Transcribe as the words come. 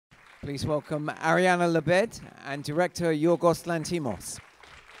Please welcome Ariane Labed and director Yorgos Lanthimos.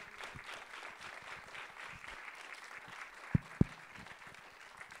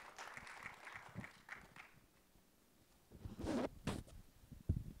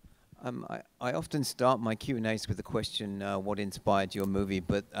 I often start my Q&As with the question, what inspired your movie?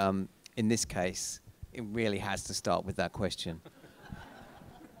 But in this case, it really has to start with that question.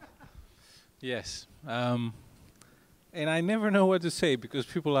 Yes. And I never know what to say because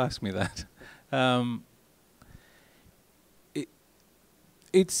people ask me that.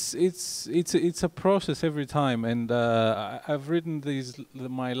 It's a process every time, and I've written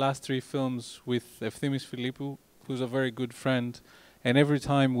my last 3 films with Efthymis Philippou, who's a very good friend, and every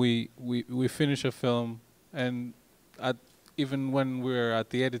time we finish a film, and even when we're at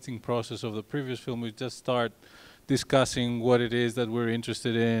the editing process of the previous film, we just start discussing what it is that we're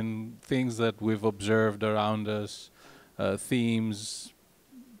interested in, things that we've observed around us, themes,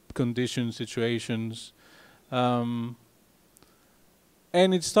 conditions, situations. And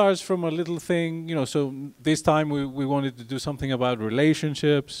it starts from a little thing, you know, so this time we wanted to do something about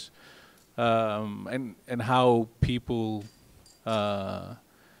relationships, and how people are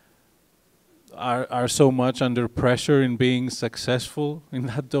so much under pressure in being successful in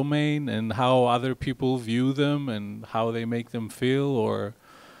that domain, and how other people view them and how they make them feel, or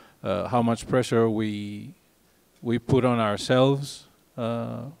how much pressure we put on ourselves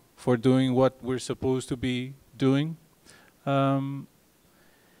for doing what we're supposed to be doing. And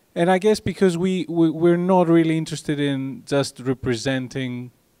I guess because we're not really interested in just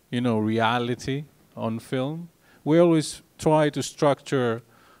representing, you know, reality on film, we always try to structure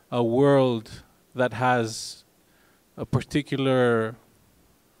a world that has a particular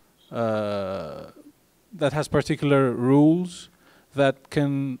particular rules that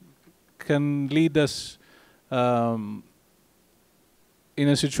can lead us in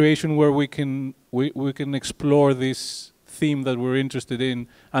a situation where we can explore this theme that we're interested in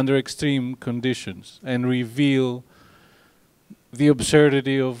under extreme conditions and reveal the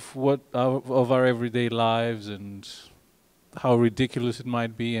absurdity of our everyday lives, and how ridiculous it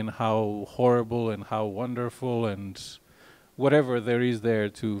might be, and how horrible and how wonderful, and whatever there is there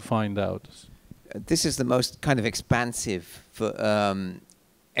to find out. This is the most kind of expansive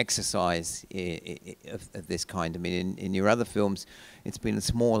exercise of this kind. I mean, in your other films, it's been a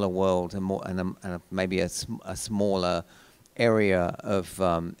smaller world and maybe a smaller area of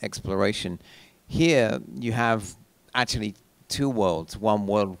exploration. Here, you have actually 2 worlds, one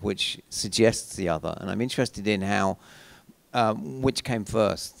world which suggests the other, and I'm interested in how which came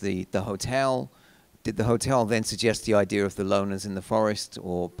first, the hotel. Did the hotel then suggest the idea of the loners in the forest,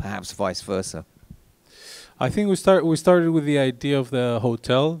 or perhaps vice versa? I think we started with the idea of the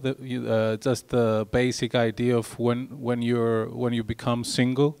hotel, just the basic idea of when you become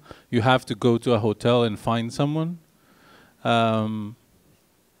single, you have to go to a hotel and find someone. And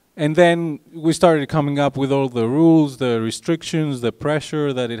then we started coming up with all the rules, the restrictions, the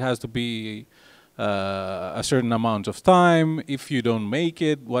pressure that it has to be a certain amount of time. If you don't make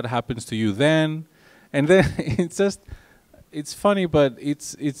it, what happens to you then? And then it's funny, but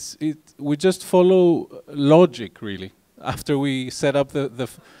we just follow logic, really. After we set up the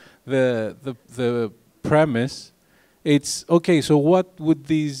premise, it's okay. So what would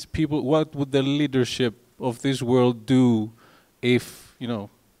these people? What would the leadership of this world do if, you know,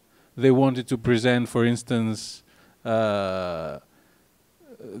 they wanted to present, for instance, what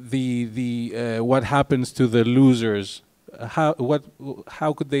happens to the losers?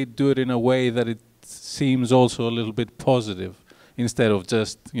 How could they do it in a way that it seems also a little bit positive, instead of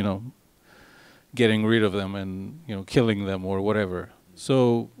just, you know, getting rid of them and, you know, killing them or whatever?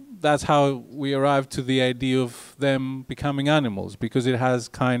 So that's how we arrived to the idea of them becoming animals, because it has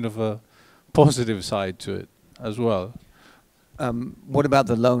kind of a positive side to it as well. What about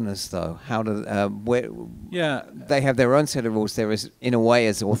the loners, though? How do they have their own set of rules? They're in a way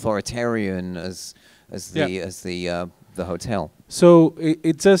as authoritarian as the hotel. So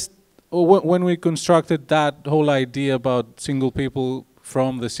it just, when we constructed that whole idea about single people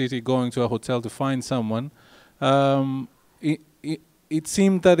from the city going to a hotel to find someone, it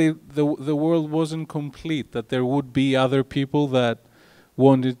seemed that the world wasn't complete, that there would be other people that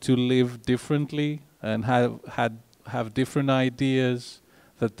wanted to live differently and have different ideas,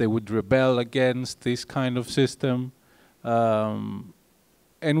 that they would rebel against this kind of system. And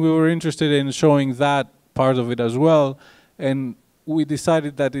we were interested in showing that part of it as well. And we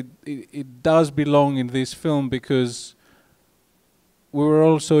decided that it does belong in this film, because we were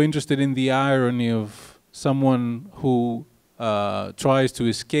also interested in the irony of someone who tries to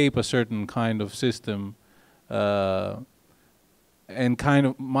escape a certain kind of system, and kind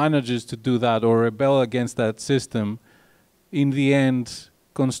of manages to do that or rebel against that system, in the end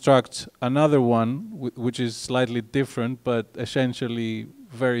constructs another one which is slightly different but essentially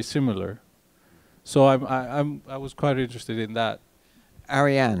very similar. So I was quite interested in that.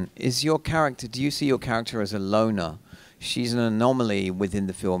 Ariane, is your character, do you see your character as a loner? She's an anomaly within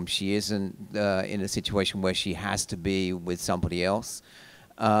the film. She isn't in a situation where she has to be with somebody else.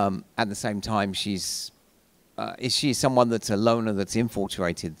 At the same time, is she someone that's a loner that's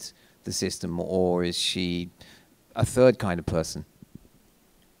infiltrated the system, or is she a third kind of person?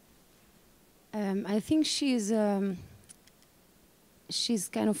 I think she's kind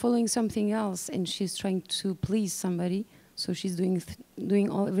of following something else, and she's trying to please somebody. So she's doing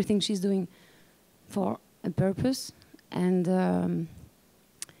everything she's doing for a purpose, and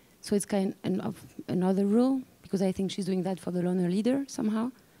so it's kind of another rule, because I think she's doing that for the loner leader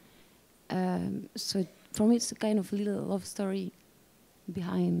somehow. So for me, it's a kind of little love story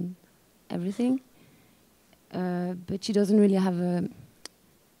behind everything. But she doesn't really have a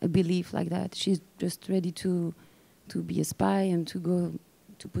belief like that. She's just ready to be a spy and to go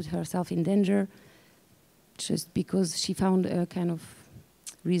to put herself in danger, just because she found a kind of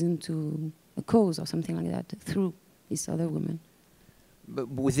reason a cause or something like that through this other woman. But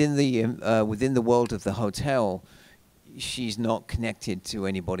within the world of the hotel, she's not connected to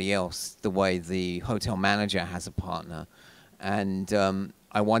anybody else the way the hotel manager has a partner. And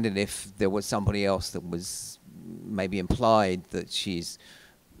I wondered if there was somebody else that was maybe implied that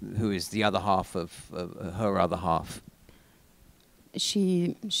who is the other half of her other half.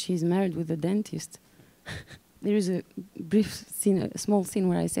 She's married with a dentist. There is a brief scene, a small scene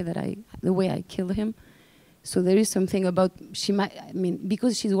where I say that the way I killed him. So there is something about,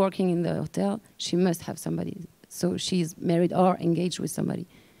 because she's working in the hotel, she must have somebody. So she's married or engaged with somebody,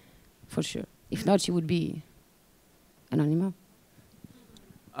 for sure. If not, she would be an animal.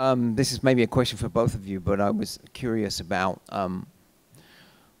 This is maybe a question for both of you, but I was curious about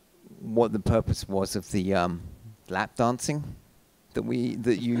what the purpose was of the lap dancing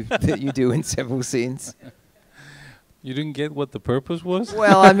that you do in several scenes. You didn't get what the purpose was?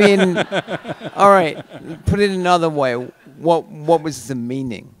 Well, I mean, all right. Put it another way. What was the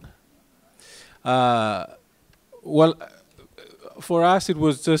meaning? Well, for us, it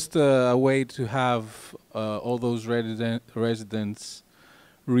was just a way to have all those residents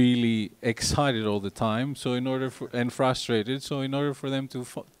really excited all the time. So and frustrated. So in order for them to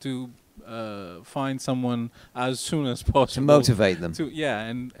find someone as soon as possible, to motivate them.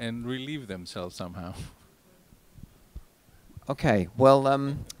 And relieve themselves somehow. Okay.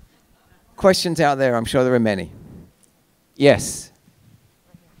 Well, questions out there? I'm sure there are many. Yes.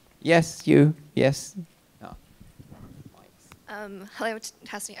 Yes. You. Yes. Hello,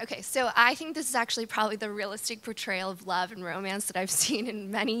 testing. Okay, so I think this is actually probably the realistic portrayal of love and romance that I've seen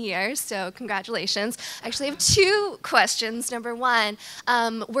in many years, so congratulations. I actually have two questions. Number one,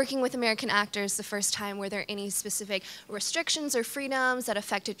 working with American actors the first time, were there any specific restrictions or freedoms that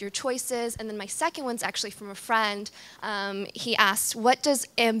affected your choices? And then my second one's actually from a friend. He asked, what does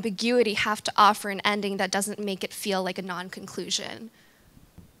ambiguity have to offer an ending that doesn't make it feel like a non-conclusion?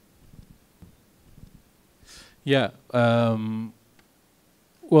 Yeah. Well,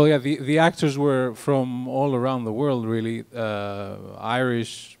 yeah, the actors were from all around the world, really.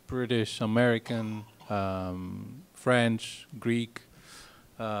 Irish, British, American, French, Greek.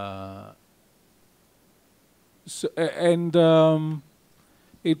 It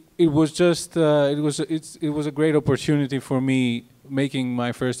was just it was a great opportunity for me, making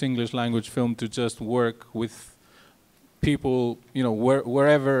my first English language film, to just work with people,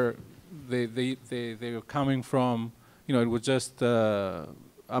 wherever they're coming from. It was just a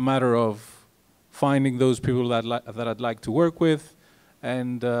matter of finding those people that I'd like to work with,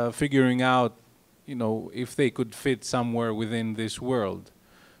 and figuring out, if they could fit somewhere within this world.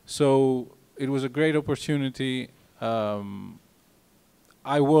 So it was a great opportunity. I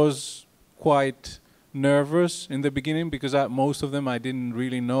was quite nervous in the beginning because most of them I didn't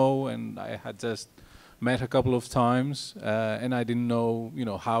really know, and I had just met a couple of times, and I didn't know,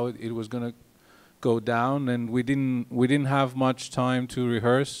 how it was going to go down, and we didn't have much time to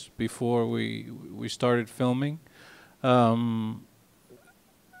rehearse before we started filming,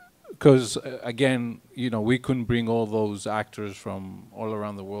 because again, we couldn't bring all those actors from all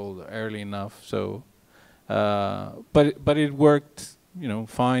around the world early enough. So, but it worked,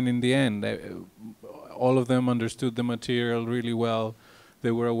 fine in the end. All of them understood the material really well.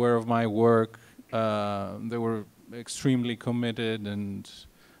 They were aware of my work. They were extremely committed, and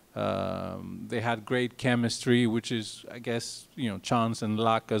they had great chemistry, which is, I guess, chance and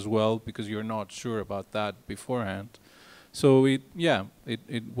luck as well, because you're not sure about that beforehand. So it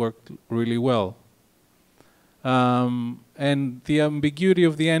worked really well. And the ambiguity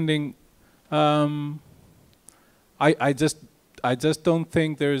of the ending, I just don't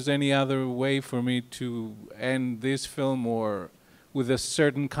think there's any other way for me to end this film or with a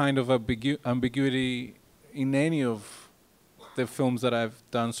certain kind of ambiguity in any of the films that I've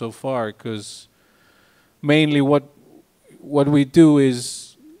done so far, because mainly what we do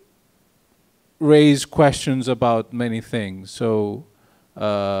is raise questions about many things. So,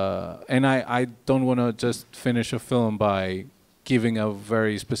 and I don't want to just finish a film by giving a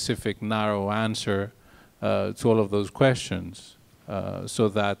very specific, narrow answer to all of those questions. So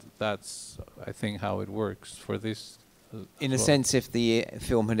that's, I think, how it works for this. In a sense, if the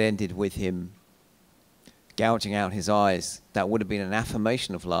film had ended with him gouging out his eyes, that would have been an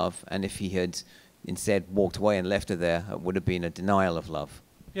affirmation of love, and if he had instead walked away and left her there, it would have been a denial of love.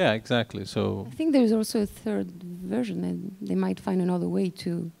 Yeah, exactly. So I think there's also a third version, and they might find another way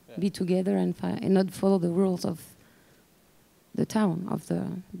to be together and not follow the rules of the town, of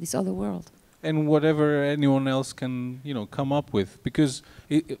this other world. And whatever anyone else can, come up with, because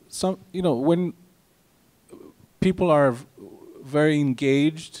when people are very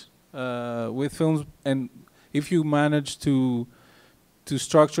engaged with films, and if you manage to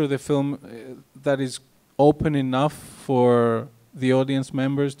structure the film that is open enough for the audience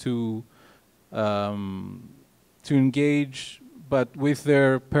members to engage, but with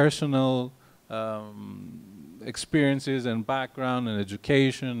their personal experiences and background and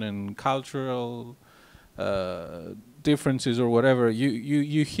education and cultural differences or whatever,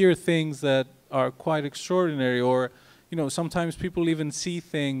 you hear things that are quite extraordinary, or sometimes people even see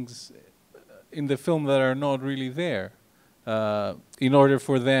things in the film that are not really there, in order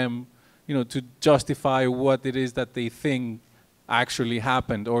for them to justify what it is that they think actually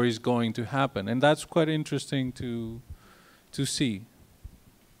happened or is going to happen, and that's quite interesting to see.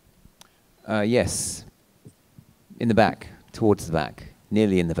 Yes, in the back, towards the back,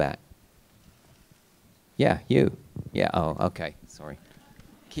 nearly in the back. Yeah, you. Yeah. Oh, okay. Sorry.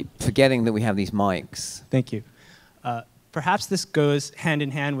 Keep forgetting that we have these mics. Thank you. Perhaps this goes hand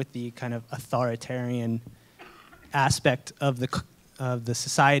in hand with the kind of authoritarian aspect of the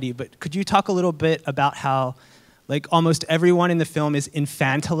society, but could you talk a little bit about how, like, almost everyone in the film is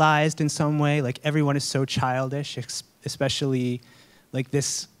infantilized in some way? Like, everyone is so childish, especially like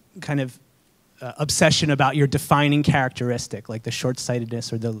this kind of obsession about your defining characteristic, like the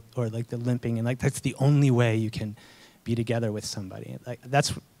short-sightedness or like the limping, and like that's the only way you can be together with somebody. Like,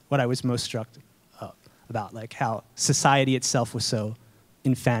 that's what I was most struck about, like how society itself was so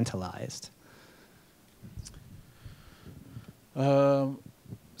infantilized.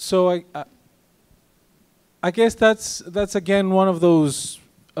 So I guess that's again one of those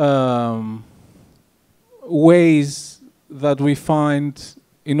ways that we find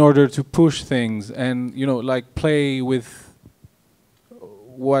in order to push things and like play with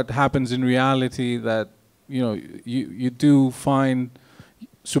what happens in reality, that you do find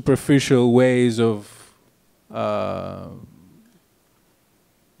superficial ways of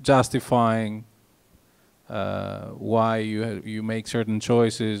justifying why you make certain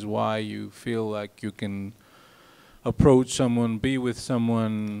choices, why you feel like you can approach someone, be with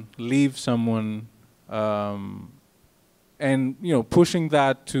someone, leave someone, and pushing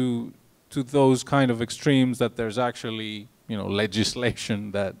that to those kind of extremes, that there's actually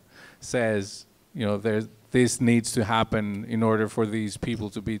legislation that says this needs to happen in order for these people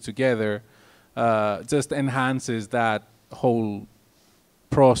to be together, just enhances that whole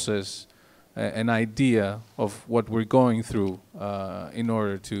process, an idea of what we're going through in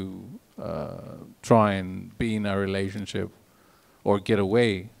order to try and be in a relationship or get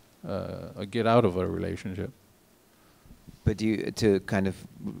away, or get out of a relationship. But to kind of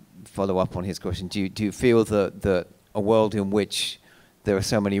follow up on his question, do you feel that a world in which there are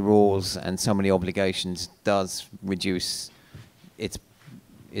so many rules and so many obligations does reduce its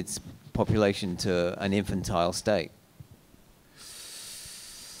population to an infantile state?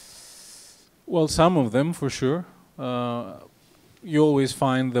 Well, some of them, for sure. You always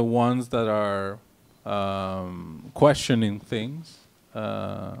find the ones that are questioning things,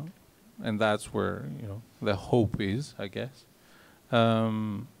 and that's where the hope is, I guess.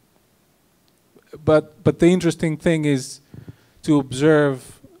 But the interesting thing is to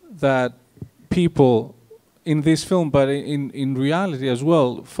observe that people in this film, but in reality as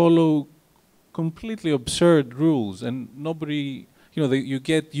well, follow completely absurd rules, and nobody, you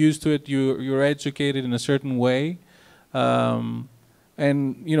get used to it. You're educated in a certain way, and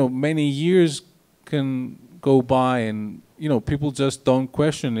many years can go by, and people just don't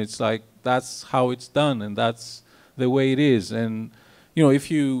question. It's like that's how it's done, and that's the way it is. And if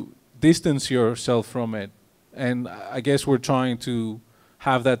you distance yourself from it, and I guess we're trying to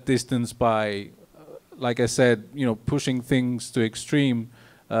have that distance by, like I said, pushing things to extreme.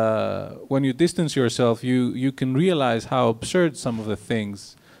 When you distance yourself, you can realize how absurd some of the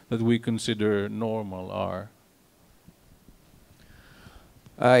things that we consider normal are.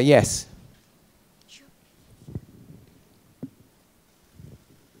 Yes.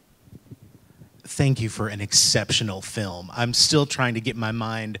 Thank you for an exceptional film. I'm still trying to get my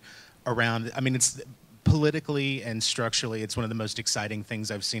mind around, I mean, it's politically and structurally, it's one of the most exciting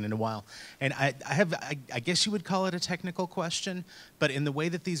things I've seen in a while. And I guess you would call it a technical question, but in the way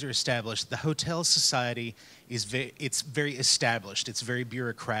that these are established, the hotel society is it's very established. It's very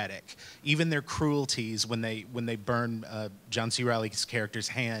bureaucratic. Even their cruelties when they burn John C. Reilly's character's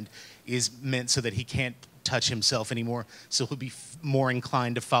hand is meant so that he can't touch himself anymore, so he'll be more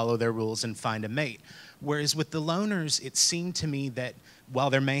inclined to follow their rules and find a mate. Whereas with the loners, it seemed to me that while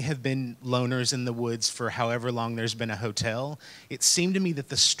there may have been loners in the woods for however long there's been a hotel, it seemed to me that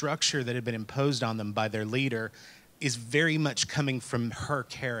the structure that had been imposed on them by their leader is very much coming from her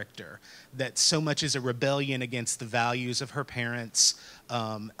character, that so much is a rebellion against the values of her parents.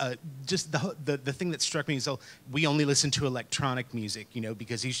 Just the thing that struck me is, we only listen to electronic music,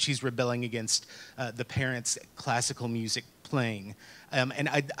 because she's rebelling against the parents' classical music playing. And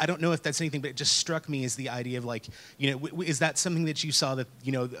I don't know if that's anything, but it just struck me as the idea of is that something that you saw, that,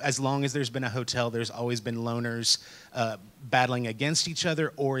 as long as there's been a hotel, there's always been loners battling against each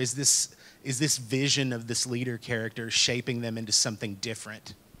other, or is this vision of this leader character shaping them into something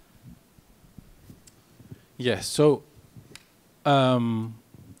different? Yes, so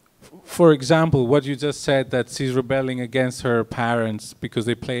for example, what you just said, that she's rebelling against her parents because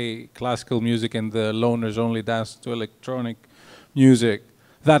they play classical music and the loners only dance to electronic music,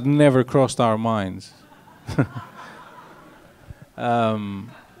 that never crossed our minds.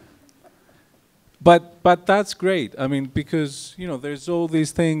 But that's great. I mean, because there's all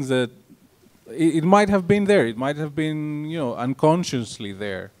these things that it might have been there. It might have been unconsciously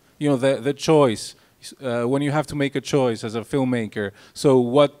there. The choice. When you have to make a choice as a filmmaker, so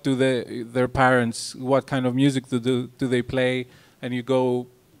what do their parents, what kind of music do they play, and you go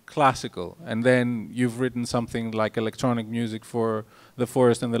classical, and then you've written something like electronic music for The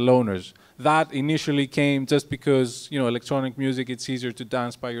Forest and the Loners. That initially came just because electronic music, it's easier to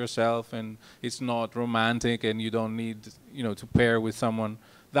dance by yourself, and it's not romantic, and you don't need to pair with someone.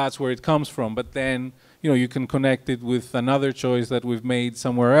 That's where it comes from. But then you can connect it with another choice that we've made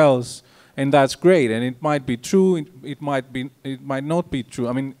somewhere else. And that's great, and it might be true. It might not be true.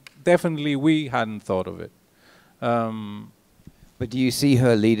 I mean, definitely we hadn't thought of it. But do you see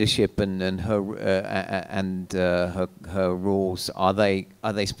her leadership and her her rules? Are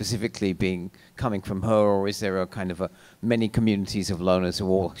they specifically coming from her, or is there a kind of many communities of loners who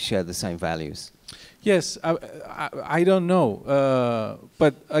all share the same values? Yes, I don't know,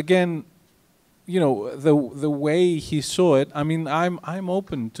 but again, the way he saw it. I mean, I'm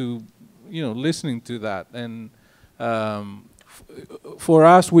open to listening to that, and for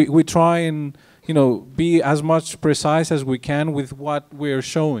us, we try and be as much precise as we can with what we're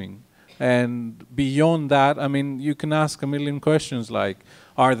showing, and beyond that, I mean, you can ask a million questions like,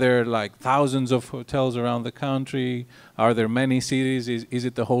 are there like thousands of hotels around the country? Are there many cities? Is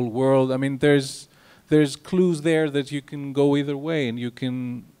it the whole world? I mean, there's clues there that you can go either way,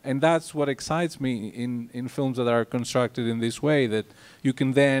 and that's what excites me in films that are constructed in this way, that you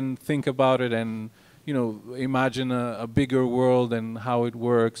can then think about it and imagine a bigger world and how it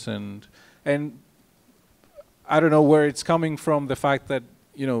works, and I don't know where it's coming from, the fact that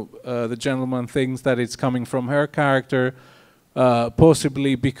the gentleman thinks that it's coming from her character,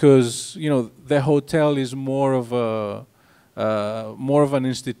 possibly because the hotel is more of an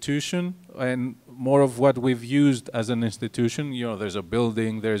institution, and more of what we've used as an institution. There's a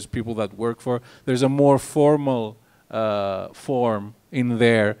building, there's people that work for, there's a more formal form in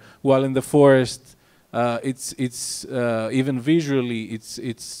there, while in The Forest, it's even visually,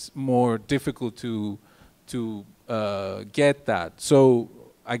 it's more difficult to get that. So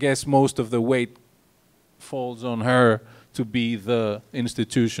I guess most of the weight falls on her to be the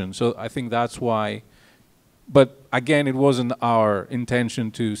institution. So I think that's why. But again, it wasn't our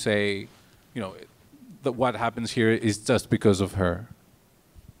intention to say, that what happens here is just because of her.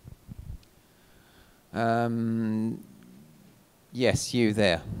 Yes, you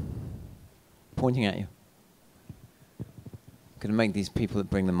there, pointing at you. Gonna make these people that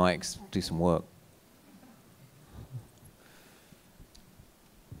bring the mics do some work.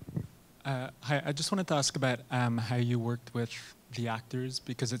 Hi, I just wanted to ask about how you worked with the actors,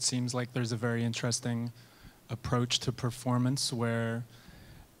 because it seems like there's a very interesting approach to performance where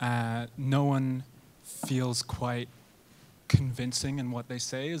no one feels quite convincing in what they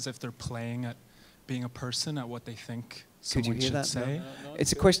say, as if they're playing at being a person, at what they think someone should say. No,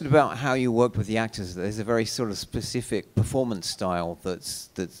 it's a question about how you worked with the actors. There's a very sort of specific performance style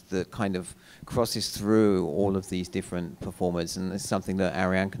that kind of crosses through all of these different performers, and it's something that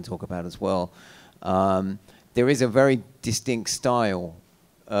Ariane can talk about as well. There is a very distinct style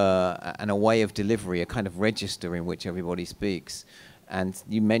and a way of delivery, a kind of register in which everybody speaks. And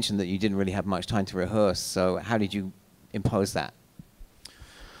you mentioned that you didn't really have much time to rehearse, so how did you impose that?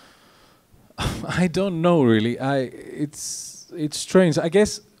 I don't know really. It's strange. I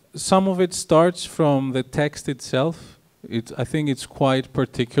guess some of it starts from the text itself. I think it's quite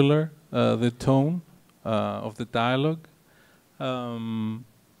particular, the tone of the dialogue, and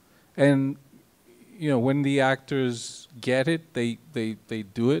you know, when the actors get it, they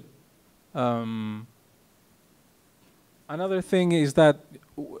do it. Another thing is that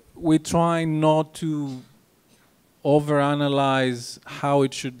we try not to overanalyze how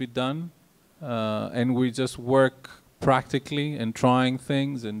it should be done. And we just work practically and trying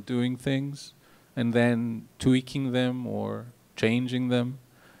things and doing things and then tweaking them or changing them.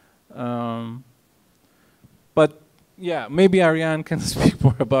 But yeah, maybe Ariane can speak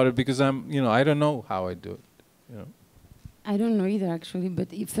more about it, because I don't know how I do it. You know. I don't know either, actually,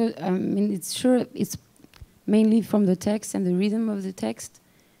 but if I mean, it's mainly from the text and the rhythm of the text.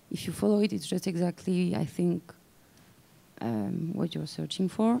 If you follow it, it's just exactly, I think, what you're searching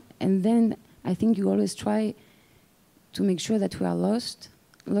for. And then I think you always try to make sure that we are lost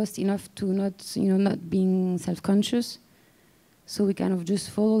enough to not being self-conscious. So we kind of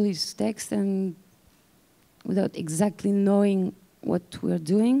just follow this text and without exactly knowing what we're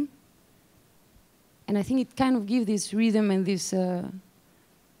doing. And I think it kind of gives this rhythm and this, I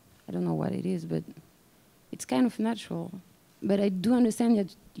don't know what it is, but it's kind of natural. But I do understand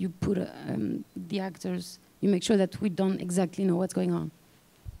that you put the actors, you make sure that we don't exactly know what's going on.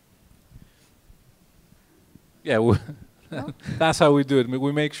 Yeah, that's how we do it.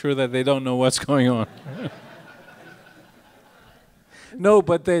 We make sure that they don't know what's going on. No,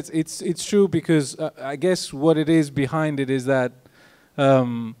 but it's true, because I guess what it is behind it is that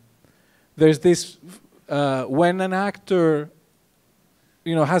there's this when an actor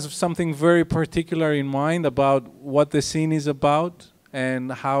has something very particular in mind about what the scene is about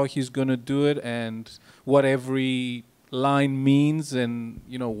and how he's going to do it and what every line means and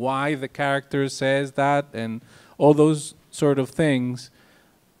why the character says that and all those sort of things.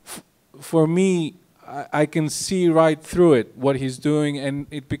 For me, I can see right through it what he's doing, and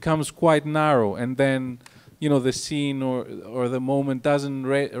it becomes quite narrow, and then the scene or the moment doesn't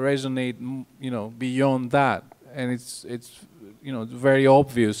resonate beyond that, and it's very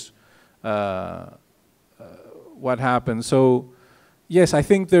obvious what happens. So yes, I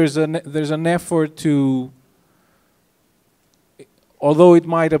think there's an effort to, although it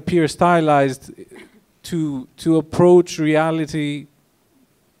might appear stylized, to approach reality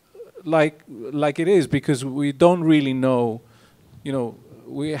like it is, because we don't really know,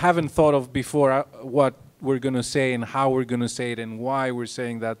 we haven't thought of before what we're going to say and how we're going to say it and why we're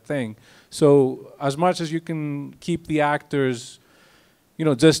saying that thing. So as much as you can keep the actors,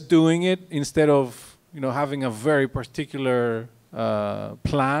 just doing it instead of, having a very particular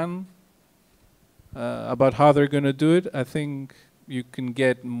plan about how they're going to do it, I think you can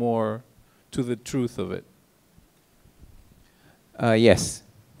get more to the truth of it. Yes.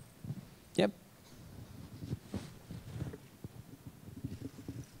 Yep.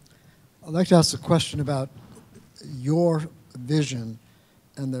 I'd like to ask a question about your vision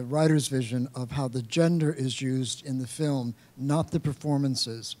and the writer's vision of how the gender is used in the film, not the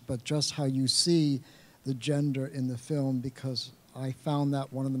performances, but just how you see the gender in the film, because I found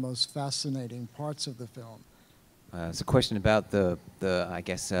that one of the most fascinating parts of the film. It's a question about the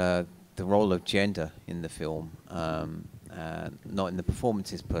role of gender in the film, not in the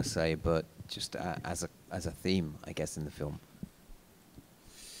performances per se, but just as a theme, I guess, in the film.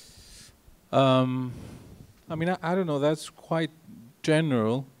 I mean, I don't know. That's quite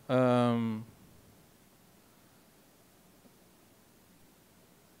general.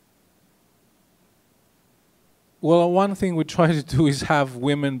 Well, one thing we try to do is have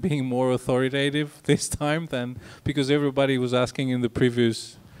women being more authoritative this time than, because everybody was asking in the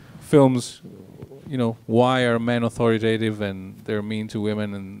previous films, why are men authoritative and they're mean to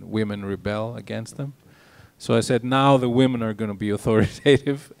women and women rebel against them. So I said, now the women are going to be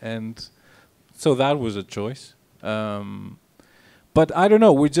authoritative, and so that was a choice. But I don't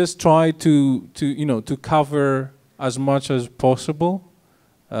know. We just try to cover as much as possible.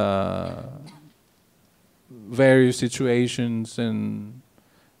 various situations and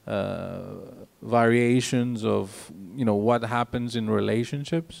variations of, you know, what happens in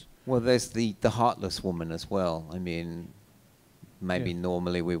relationships. Well, there's the heartless woman as well. I mean, maybe Yeah.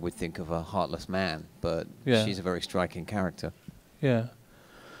 normally we would think of a heartless man, but Yeah. she's a very striking character. Yeah.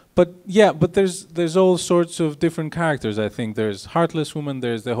 But there's all sorts of different characters. I think there's heartless woman,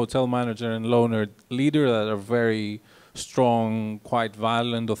 there's the hotel manager and loner leader that are very strong, quite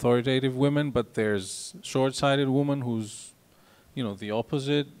violent, authoritative women, but there's short-sighted woman who's, you know, the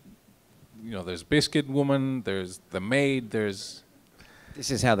opposite. You know, there's biscuit woman, there's the maid, there's...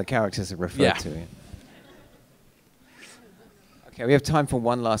 This is how the characters are referred Yeah. to. Okay, we have time for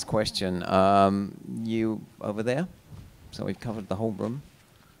one last question. You over there? So we've covered the whole room.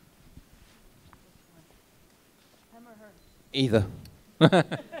 Either.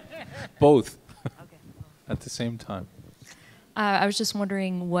 Both. At the same time. I was just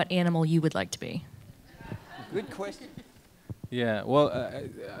wondering what animal you would like to be. Good question. Yeah, well,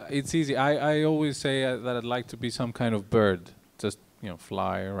 it's easy. I always say that I'd like to be some kind of bird, just, you know,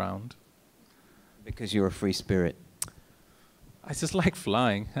 fly around. Because you're a free spirit. I just like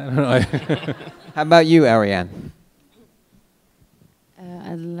flying. I don't know. How about you, Ariane?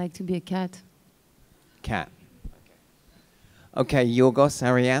 I'd like to be a cat. Cat. Okay, Yorgos,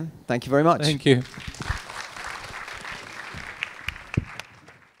 Ariane, thank you very much. Thank you.